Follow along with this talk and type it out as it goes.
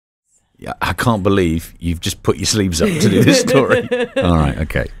I can't believe you've just put your sleeves up to do this story. All right,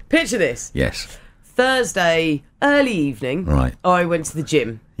 okay. Picture this. Yes. Thursday, early evening. Right. I went to the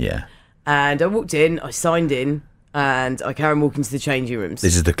gym. Yeah. And I walked in, I signed in, and I carried on walking to the changing rooms.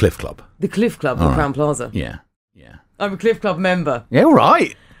 This is the Cliff Club. The Cliff Club at Crown Plaza. Yeah. Yeah. I'm a Cliff Club member. Yeah, all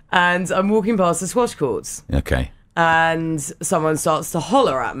right. And I'm walking past the squash courts. Okay. And someone starts to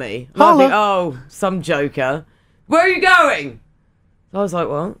holler at me. And Holler? I think, oh, some joker. Where are you going? I was like,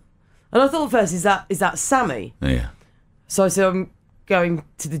 what? And I thought first, is that Sammy? Yeah. So I said, I'm going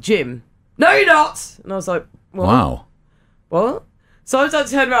to the gym. No, you're not. And I was like, what? Wow. What? So I was like,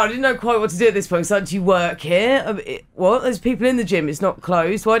 turned around. I didn't know quite what to do at this point. So do you work here? What? There's people in the gym. It's not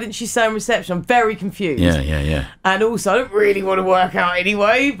closed. Why didn't she say on reception? I'm very confused. Yeah. And also, I don't really want to work out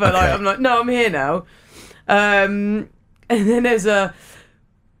anyway. But Okay. I'm like, no, I'm here now. And then there's a,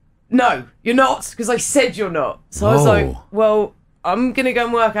 no, you're not. Because I said you're not. So I was like, well, I'm going to go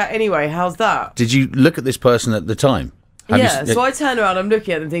and work out anyway. How's that? Did you look at this person at the time? So I turn around, I'm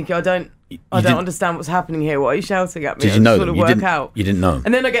looking at them thinking, I don't understand what's happening here. What are you shouting at me? Did you know I them? just want to work out. You didn't know.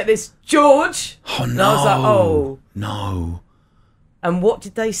 And then I get this, George. Oh, no. And I was like, oh. No. And what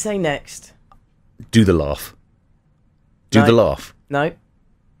did they say next? Do the laugh. Do No. the laugh. No.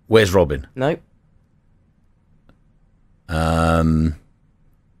 Where's Robin? No.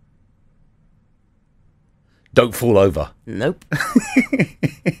 Don't fall over. Nope.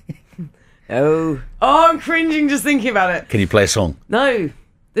 Oh, I'm cringing just thinking about it. Can you play a song? No.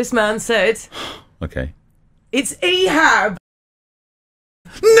 This man said, Okay. it's Ehab.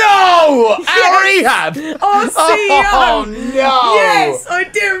 No! Yes! Our Ehab! Oh, CEO! Oh, no! Yes, I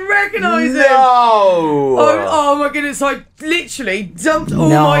didn't recognise him. No! Oh my goodness, I literally dumped all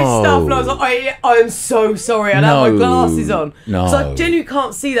my stuff and I was like, I am so sorry. I had my glasses on. No. So I genuinely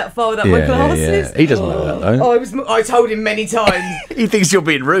can't see that far without my glasses. Yeah. He doesn't know that, though. I told him many times. He thinks you're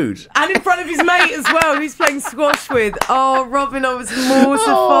being rude. And in front of his mate as well, who's playing squash with. Oh, Robin, I was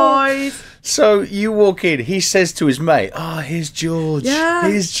mortified. So you walk in, he says to his mate, here's George. Yeah.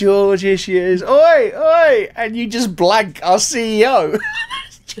 Here's George, here she is. Oi, oi. And you just blank our CEO.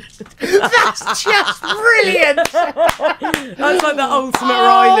 That's just brilliant. That's like the ultimate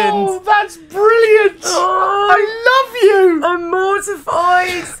Ryland. That's brilliant. I love you. I'm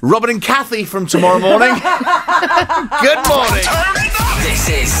mortified. Robin and Kathy from tomorrow morning. Good morning.